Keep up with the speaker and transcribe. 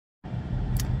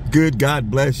Good God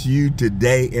bless you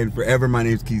today and forever. My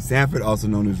name is Keith Sanford, also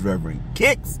known as Reverend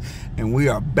Kicks, and we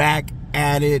are back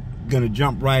at it. Going to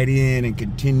jump right in and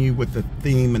continue with the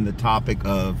theme and the topic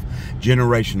of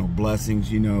generational blessings.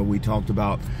 You know, we talked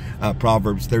about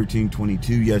Proverbs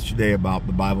 13:22 yesterday. About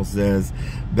the Bible says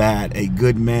that a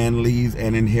good man leaves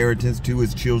an inheritance to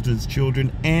his children's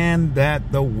children, and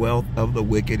that the wealth of the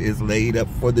wicked is laid up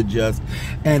for the just.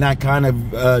 And I kind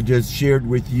of just shared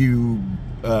with you,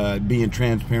 being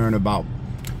transparent about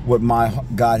what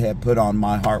God had put on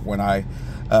my heart when I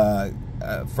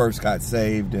first got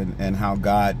saved, and how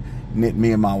God knit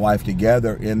me and my wife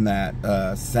together in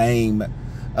that same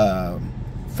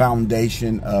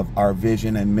foundation of our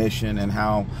vision and mission, and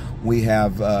how we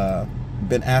have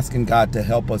been asking God to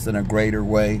help us in a greater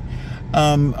way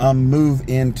move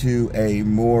into a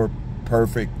more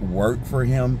perfect work for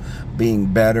Him,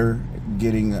 being better,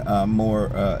 getting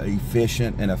more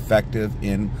efficient and effective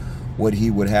in what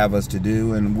He would have us to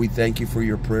do. And we thank you for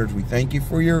your prayers. We thank you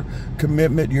for your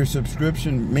commitment. Your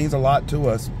subscription means a lot to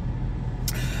us.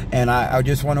 And I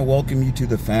just want to welcome you to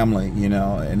the family, you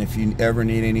know, and if you ever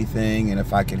need anything and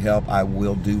if I can help, I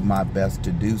will do my best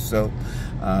to do so.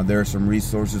 There are some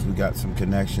resources. We got some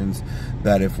connections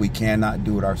that if we cannot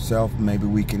do it ourselves, maybe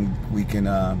we can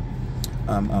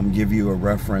give you a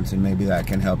reference, and maybe that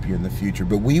can help you in the future.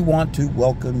 But we want to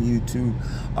welcome you to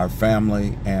our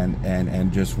family,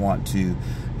 and just want to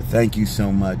thank you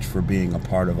so much for being a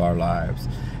part of our lives.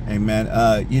 Amen.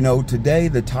 You know, today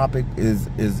the topic is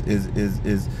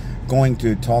going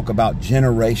to talk about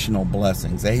generational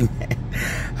blessings. Amen.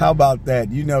 How about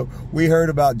that? You know, we heard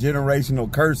about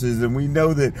generational curses, and we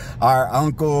know that our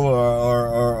uncle or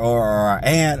our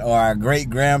aunt or our great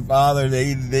grandfather,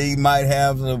 they might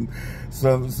have some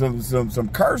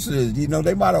curses. You know,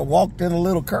 they might have walked in a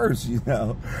little curse, you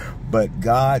know. But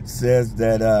God says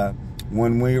that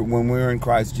when we're in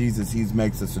Christ Jesus, He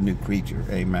makes us a new creature.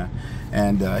 Amen.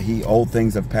 And old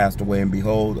things have passed away, and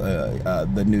behold,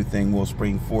 the new thing will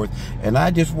spring forth. And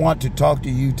I just want to talk to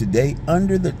you today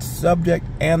under the subject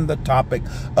and the topic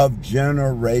of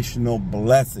generational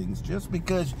blessings. Just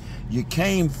because you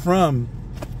came from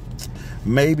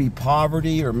maybe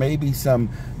poverty or maybe some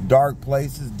dark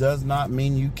places does not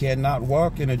mean you cannot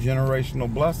walk in a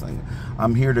generational blessing.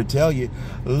 I'm here to tell you.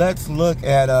 Let's look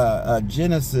at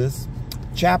Genesis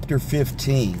chapter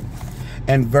 15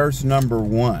 and verse number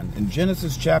 1. In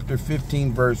Genesis chapter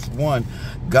 15 verse 1,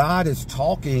 God is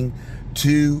talking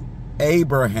to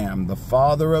Abraham, the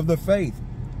father of the faith.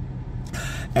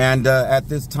 And at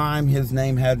this time, his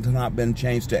name had not been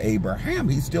changed to Abraham.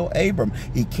 He's still Abram.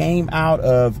 He came out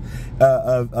of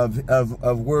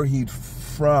where he'd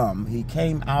from. He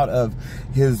came out of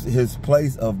his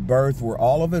place of birth, where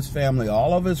all of his family,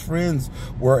 all of his friends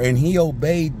were, and he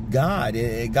obeyed God.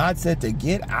 God said to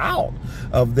get out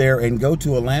of there and go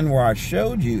to a land where I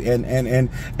showed you.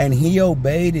 And he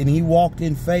obeyed, and he walked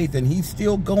in faith, and he's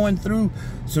still going through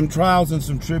some trials and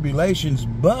some tribulations,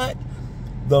 but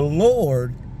the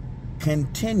Lord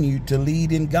continued to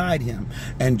lead and guide him.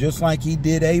 And just like He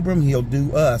did Abram, He'll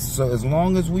do us. So as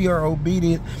long as we are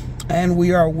obedient and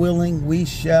we are willing, we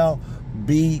shall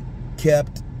be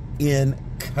kept in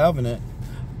covenant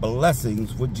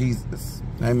blessings with Jesus.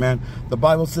 Amen. The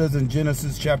Bible says in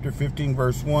Genesis chapter 15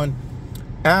 verse 1,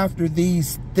 after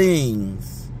these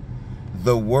things,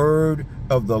 the word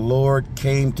of the Lord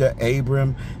came to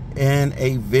Abram in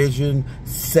a vision,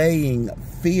 saying,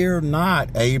 fear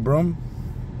not, Abram,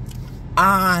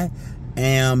 I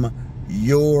am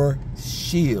your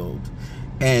shield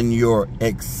and your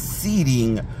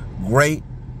exceeding great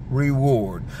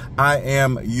reward. I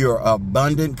am your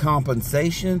abundant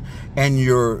compensation, and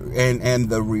and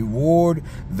the reward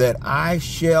that I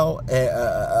shall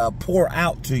pour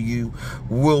out to you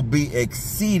will be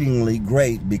exceedingly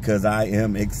great, because I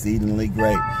am exceedingly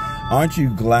great. Aren't you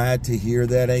glad to hear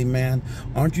that? Amen.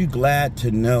 Aren't you glad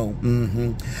to know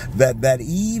that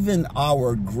even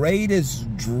our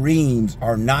greatest dreams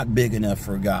are not big enough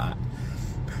for God?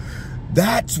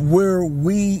 That's where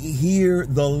we hear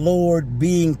the Lord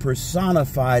being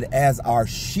personified as our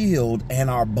shield and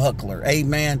our buckler.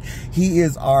 Amen. He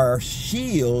is our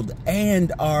shield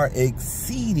and our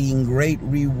exceeding great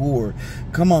reward.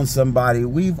 Come on, somebody.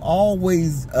 We've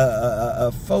always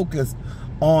focused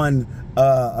on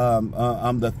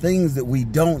the things that we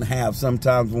don't have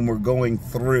sometimes when we're going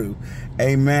through.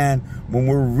 Amen. When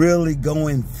we're really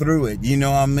going through it, you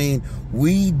know what I mean?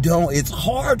 It's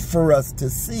hard for us to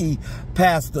see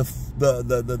past the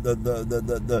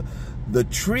the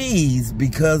trees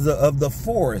because of the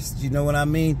forest. You know what I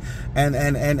mean?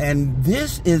 And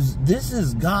this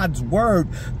is God's word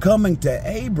coming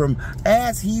to Abram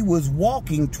as he was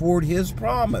walking toward his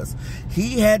promise.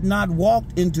 He had not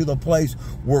walked into the place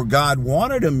where God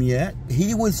wanted him yet.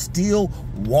 He was still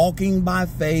walking by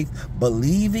faith,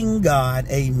 believing God,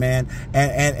 amen,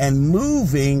 and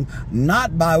moving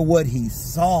not by what he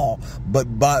saw,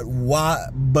 but by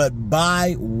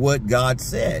what God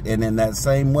said. And in that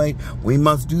same way, we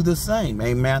must do the same,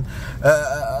 amen.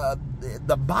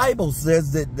 The Bible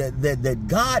says that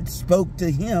God spoke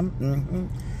to him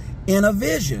in a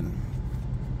vision.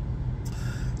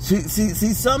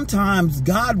 See, sometimes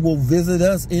God will visit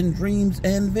us in dreams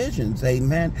and visions,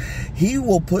 amen. He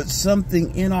will put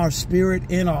something in our spirit,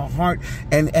 in our heart,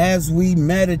 and as we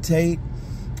meditate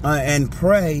and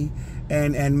pray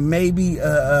and maybe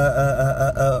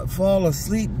fall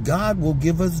asleep, God will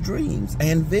give us dreams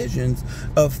and visions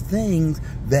of things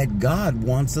that God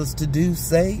wants us to do,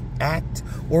 say, act,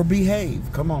 or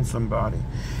behave. Come on, somebody.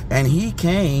 And he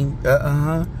came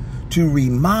to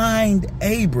remind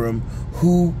Abram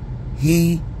who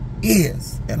he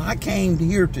is. And I came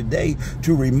here today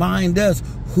to remind us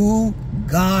who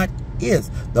God is.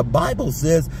 The Bible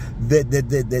says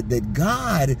that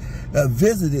God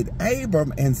visited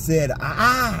Abram and said,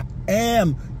 I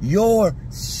am your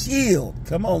shield.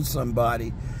 Come on,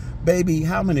 somebody. Baby,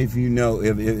 how many of you know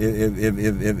if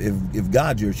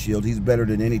God's your shield, he's better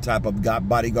than any type of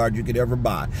bodyguard you could ever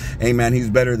buy? Amen.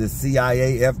 He's better than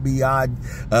CIA, FBI,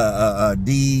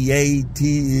 DEA,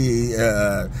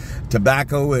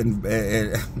 tobacco and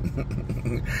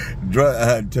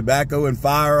tobacco and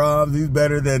firearms. He's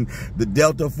better than the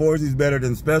Delta Force. He's better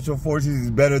than Special Forces.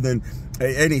 He's better than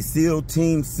any SEAL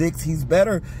Team 6. He's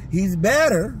better. He's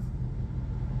better.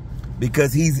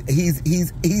 Because he's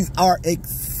our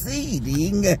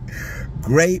exceeding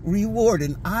great reward.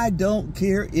 And I don't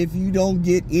care if you don't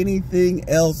get anything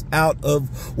else out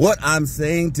of what I'm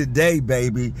saying today,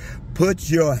 baby.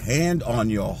 Put your hand on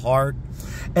your heart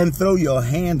and throw your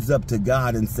hands up to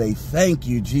God and say, thank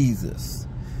you, Jesus,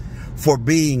 for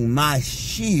being my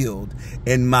shield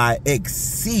and my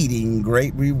exceeding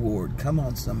great reward. Come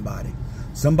on, somebody.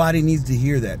 Somebody needs to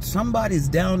hear that. Somebody's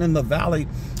down in the valley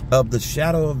of the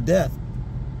shadow of death,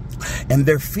 and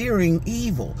they're fearing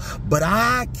evil. But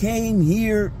I came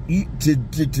here to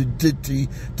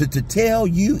tell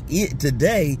you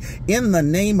today, in the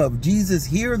name of Jesus,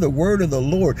 hear the word of the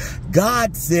Lord.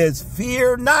 God says,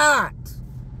 fear not.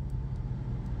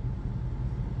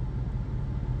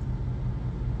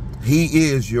 He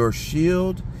is your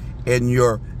shield and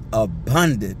your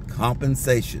abundant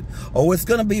compensation. Oh, it's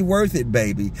going to be worth it,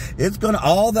 baby. It's going to,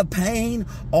 all the pain,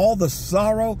 all the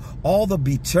sorrow, all the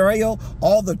betrayal,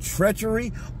 all the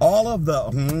treachery, all of the,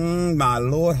 my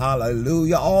Lord,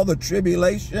 hallelujah, all the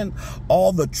tribulation,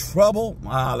 all the trouble,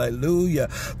 hallelujah.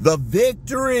 The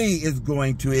victory is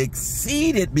going to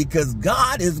exceed it because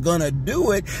God is going to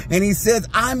do it. And he says,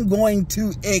 I'm going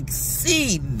to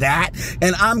exceed that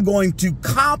and I'm going to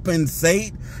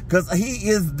compensate because he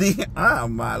is the, oh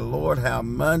my Lord, how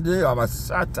Monday,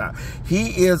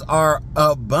 he is our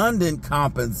abundant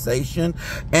compensation,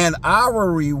 and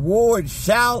our reward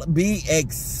shall be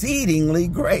exceedingly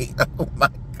great. Oh my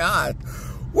God.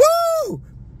 Woo!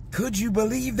 Could you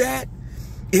believe that?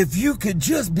 If you could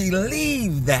just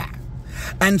believe that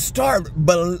and start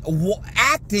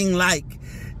acting like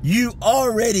you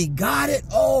already got it.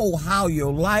 Oh, how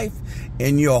your life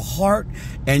and your heart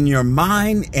and your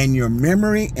mind and your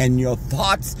memory and your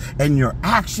thoughts and your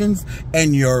actions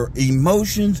and your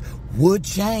emotions would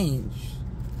change.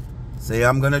 Say,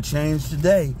 I'm going to change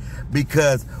today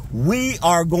because we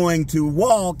are going to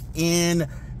walk in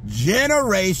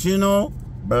generational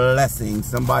blessings.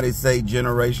 Somebody say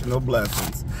generational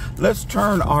blessings. Let's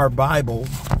turn our Bible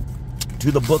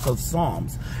to the book of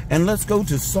Psalms. And let's go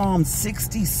to Psalm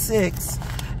 66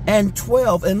 and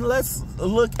 12. And let's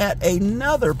look at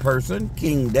another person,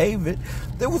 King David,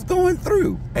 that was going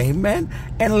through. Amen.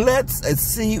 And let's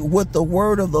see what the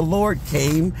word of the Lord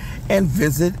came and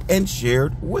visited and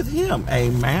shared with him.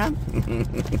 Amen.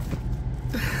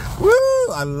 Woo!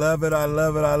 I love it. I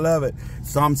love it. I love it.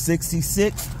 Psalm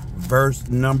 66, verse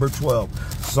number 12.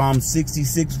 Psalm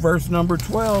 66, verse number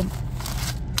 12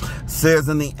 says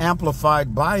in the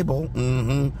Amplified Bible,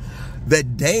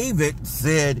 that David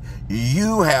said,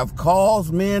 you have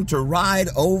caused men to ride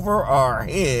over our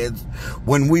heads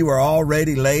when we were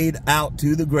already laid out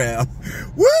to the ground.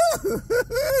 Woo!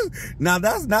 Now,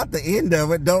 that's not the end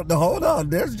of it. Don't hold on.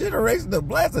 There's generations of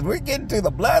blessings. We're getting to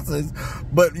the blessings.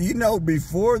 But, you know,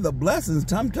 before the blessings,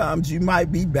 sometimes you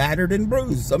might be battered and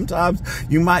bruised. Sometimes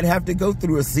you might have to go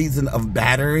through a season of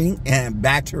battering and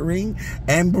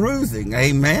bruising.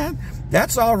 Amen.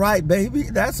 That's all right, baby.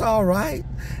 That's all right.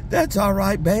 That's all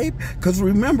right, babe. Because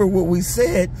remember what we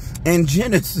said in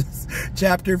Genesis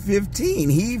chapter 15.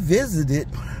 He visited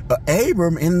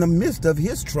Abram in the midst of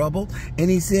his trouble, and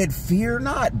he said, fear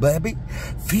not, baby,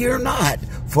 fear not,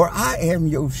 for I am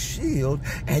your shield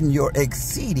and your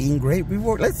exceeding great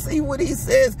reward. Let's see what he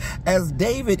says as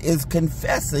David is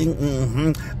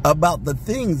confessing about the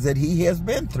things that he has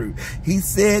been through. He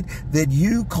said that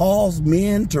you caused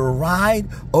men to ride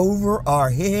over our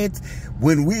heads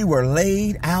when we were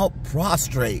laid out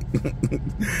prostrate.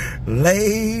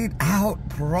 Laid out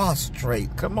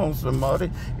prostrate. Come on,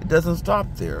 somebody. It doesn't stop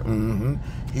there.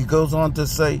 He goes on to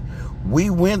say,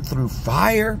 we went through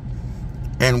fire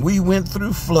and we went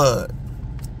through flood.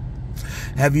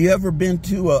 Have you ever been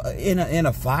to in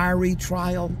a fiery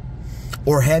trial?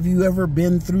 Or have you ever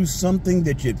been through something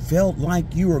that you felt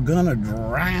like you were gonna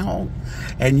drown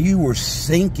and you were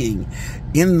sinking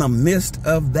in the midst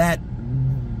of that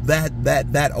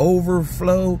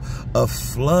overflow of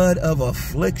flood of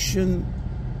affliction?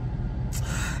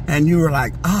 And you were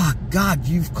like, oh God,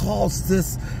 you've caused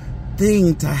this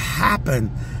thing to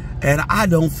happen and I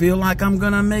don't feel like I'm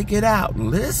gonna make it out.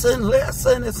 Listen,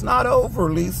 it's not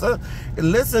over, Lisa.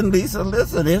 Listen, Lisa,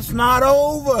 listen, it's not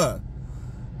over.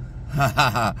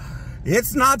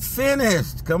 It's not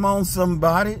finished. Come on,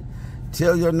 somebody.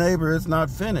 Tell your neighbor it's not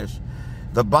finished.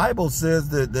 The Bible says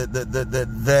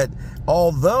that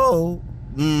although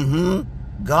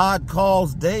God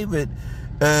calls David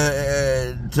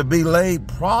to be laid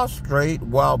prostrate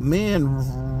while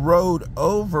men rode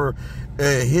over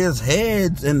his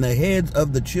heads and the heads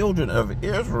of the children of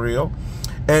Israel,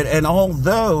 and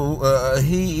although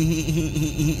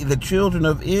the children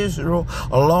of Israel,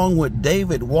 along with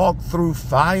David, walked through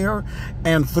fire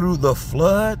and through the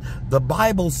flood, the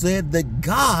Bible said that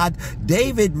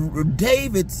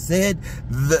David said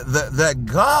that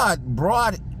God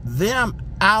brought them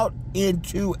out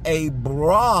into a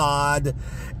broad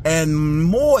and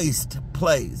moist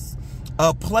place,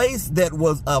 a place that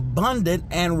was abundant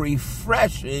and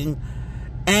refreshing,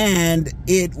 and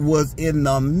it was in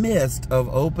the midst of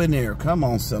open air. Come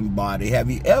on, somebody. Have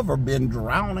you ever been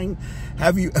drowning?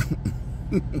 Have you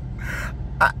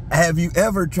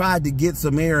ever tried to get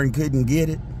some air and couldn't get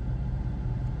it?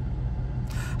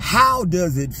 How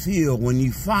does it feel when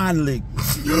you finally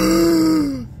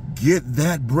get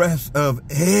that breath of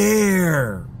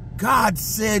air? God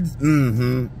said,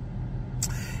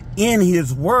 in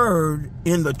his word,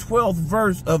 in the 12th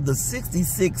verse of the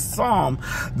 66th Psalm,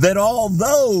 that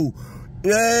although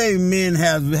he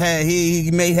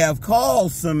may have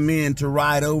caused some men to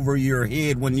ride over your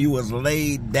head when you was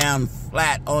laid down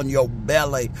flat on your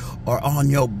belly or on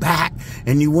your back,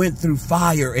 and you went through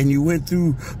fire and you went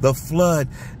through the flood,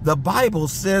 the Bible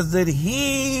says that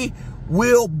he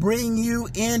will bring you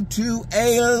into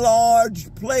a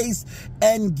large place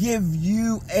and give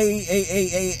you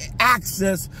a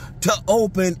access to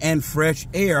open and fresh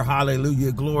air.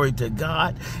 Hallelujah. Glory to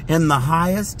God in the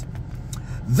highest.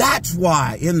 That's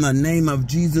why, in the name of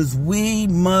Jesus, we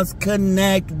must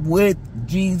connect with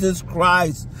Jesus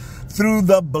Christ through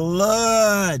the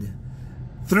blood.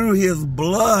 Through his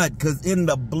blood, because in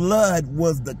the blood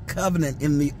was the covenant.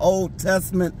 In the Old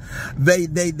Testament,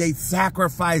 they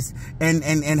sacrificed and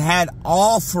had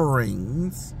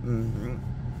offerings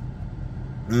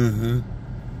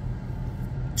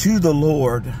to the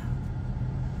Lord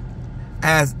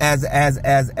as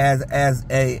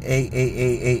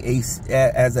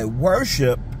a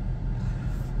worship,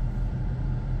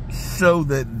 so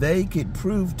that they could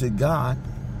prove to God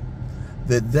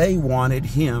that they wanted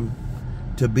him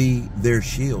to be their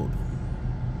shield,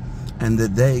 and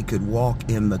that they could walk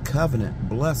in the covenant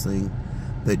blessing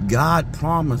that God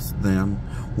promised them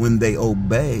when they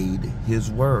obeyed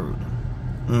his word.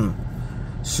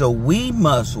 So we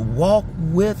must walk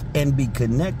with and be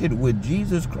connected with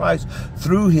Jesus Christ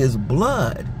through his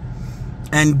blood.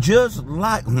 And just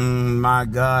like, my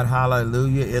God,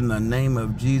 hallelujah, in the name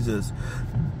of Jesus,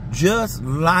 just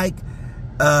like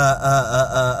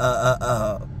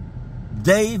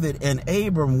David and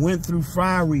Abram went through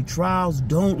fiery trials,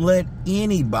 don't let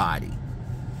anybody,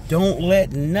 don't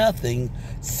let nothing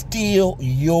steal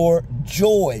your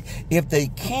joy. If the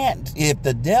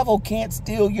devil can't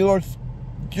steal your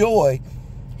joy,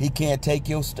 he can't take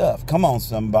your stuff. Come on,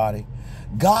 somebody.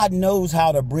 God knows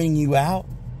how to bring you out.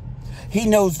 He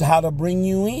knows how to bring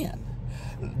you in.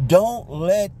 Don't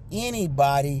let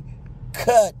anybody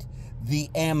cut the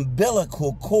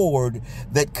umbilical cord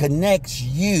that connects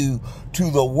you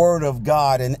to the Word of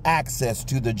God and access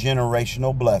to the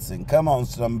generational blessing. Come on,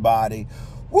 somebody.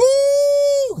 Woo!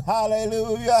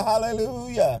 Hallelujah,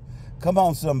 hallelujah. Come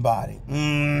on, somebody.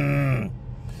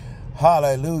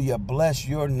 Hallelujah. Bless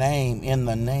your name in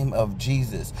the name of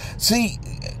Jesus. See,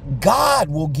 God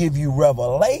will give you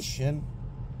revelation.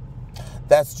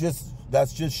 That's just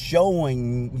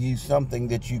showing you something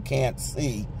that you can't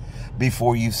see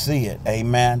before you see it.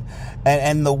 Amen.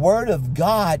 And the Word of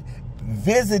God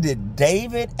visited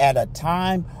David at a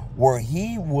time where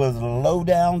he was low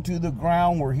down to the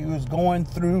ground, where he was going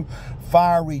through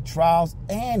fiery trials,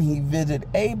 and he visited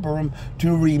Abram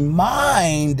to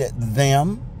remind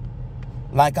them,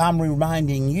 like I'm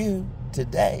reminding you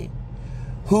today,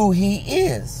 who he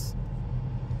is.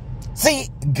 See,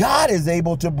 God is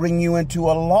able to bring you into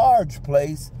a large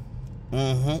place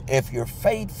if you're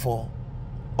faithful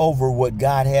over what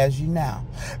God has you now.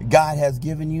 God has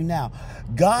given you now.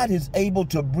 God is able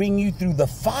to bring you through the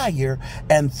fire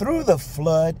and through the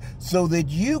flood so that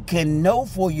you can know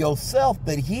for yourself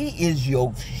that he is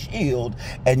your shield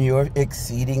and your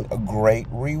exceeding a great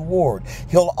reward.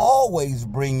 He'll always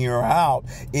bring you out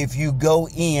if you go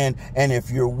in and if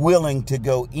you're willing to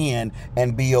go in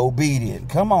and be obedient.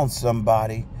 Come on,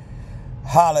 somebody.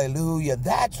 Hallelujah.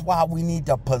 That's why we need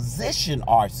to position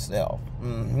ourselves.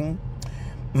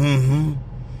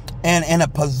 And in a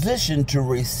position to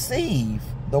receive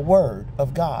the Word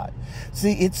of God.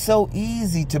 See, it's so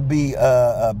easy to be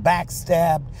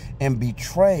backstabbed and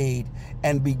betrayed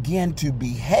and begin to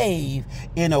behave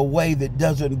in a way that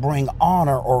doesn't bring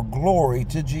honor or glory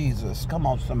to Jesus. Come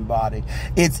on, somebody.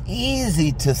 It's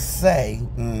easy to say,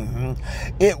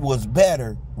 it was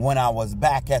better when I was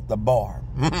back at the bar.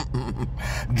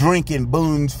 Drinking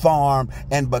Boone's Farm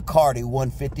and Bacardi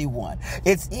 151.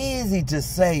 It's easy to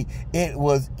say it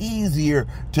was easier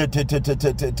to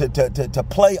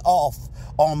play off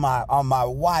on my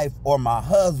wife or my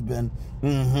husband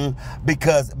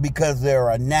because they're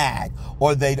a nag,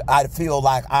 or I feel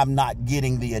like I'm not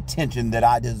getting the attention that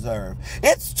I deserve.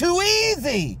 It's too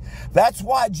easy. That's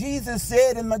why Jesus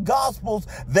said in the Gospels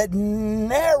that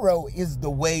narrow is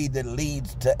the way that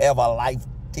leads to everlasting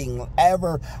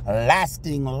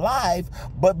life,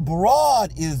 but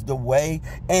broad is the way,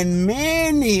 and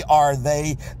many are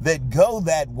they that go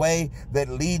that way that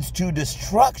leads to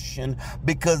destruction,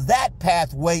 because that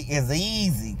pathway is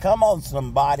easy. Come on,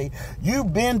 somebody.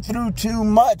 You've been through too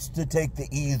much to take the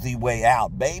easy way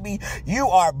out, baby. You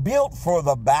are built for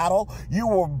the battle. You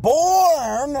were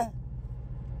born.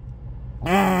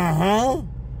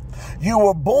 You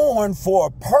were born for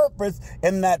a purpose,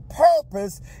 and that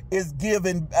purpose is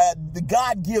given,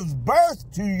 God gives birth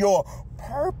to your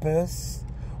purpose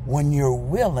when you're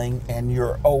willing and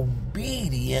you're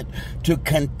obedient to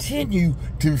continue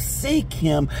to seek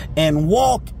him and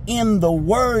walk in the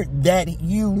word that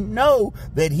you know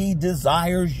that he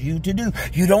desires you to do.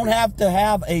 You don't have to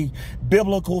have a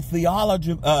biblical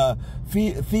theological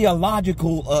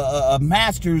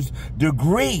master's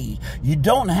degree. You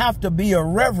don't have to be a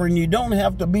reverend. You don't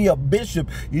have to be a bishop.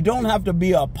 You don't have to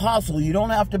be an apostle. You don't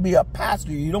have to be a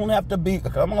pastor. You don't have to be,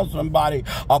 come on somebody,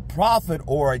 a prophet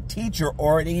or a teacher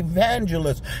or an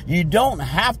evangelist. You don't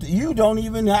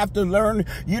even have to learn.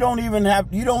 You don't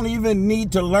even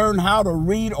need to learn how to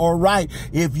read or write.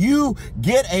 If you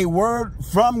get a word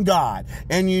from God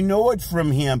and you know it's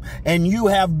from him and you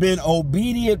have been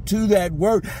obedient to that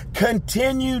word,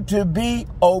 continue to be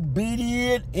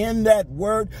obedient in that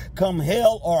word, come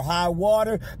hell or high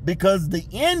water, because the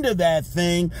end of that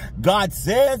thing, God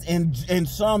says in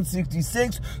Psalm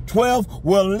 66:12,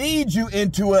 will lead you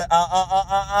into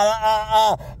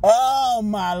oh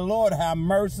my Lord, have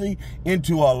mercy,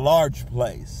 into a large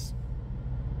place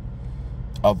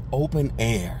of open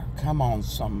air. Come on,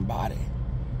 somebody.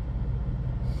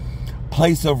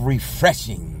 Place of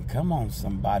refreshing. Come on,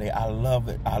 somebody. I love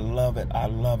it. I love it. I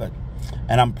love it.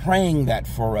 And I'm praying that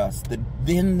for us, that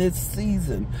in this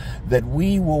season, that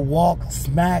we will walk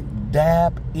smack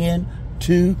dab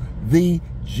into the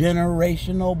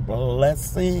generational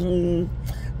blessing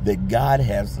that God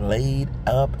has laid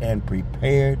up and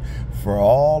prepared for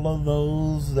all of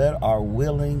those that are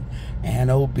willing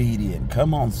and obedient.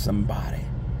 Come on, somebody.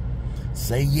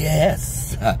 Say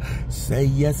yes. Say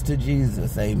yes to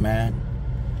Jesus. Amen.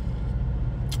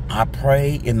 I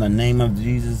pray in the name of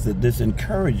Jesus that this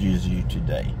encourages you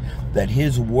today, that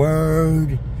his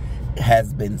word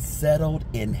has been settled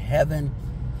in heaven.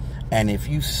 And if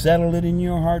you settle it in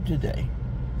your heart today,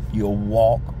 you'll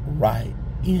walk right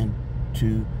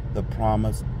into the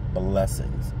promised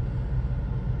blessings.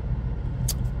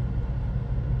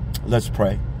 Let's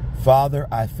pray. Father,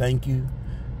 I thank you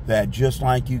that just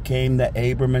like you came to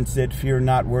Abram and said, fear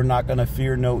not, we're not going to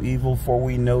fear no evil, for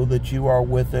we know that you are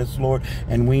with us, Lord.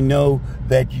 And we know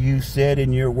that you said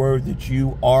in your word that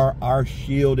you are our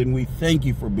shield, and we thank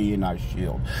you for being our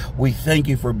shield. We thank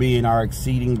you for being our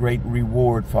exceeding great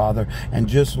reward, Father. And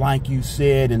just like you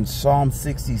said in Psalm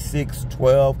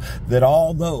 66:12, that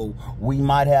although we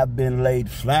might have been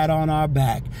laid flat on our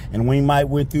back, and we might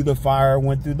went through the fire,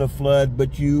 went through the flood,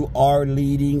 but you are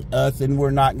leading us, and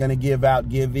we're not going to give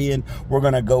in. We're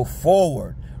going to go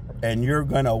forward, and you're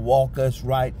going to walk us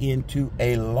right into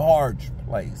a large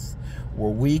place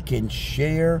where we can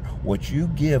share what you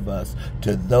give us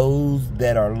to those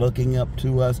that are looking up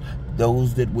to us,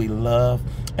 those that we love,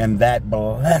 and that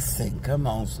blessing, come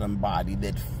on somebody,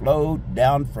 that flowed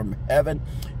down from heaven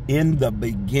in the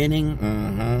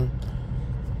beginning,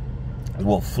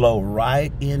 will flow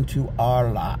right into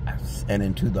our lives and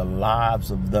into the lives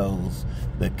of those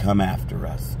that come after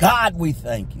us. God, we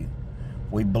thank you.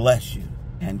 We bless you.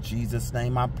 In Jesus'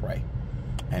 name I pray.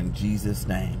 In Jesus'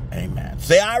 name, amen.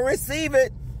 Say, I receive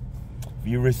it. If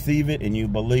you receive it and you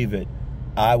believe it,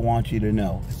 I want you to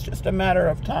know it's just a matter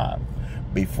of time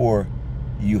before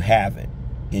you have it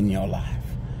in your life.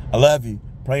 I love you.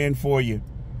 Praying for you.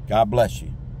 God bless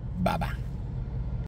you. Bye-bye.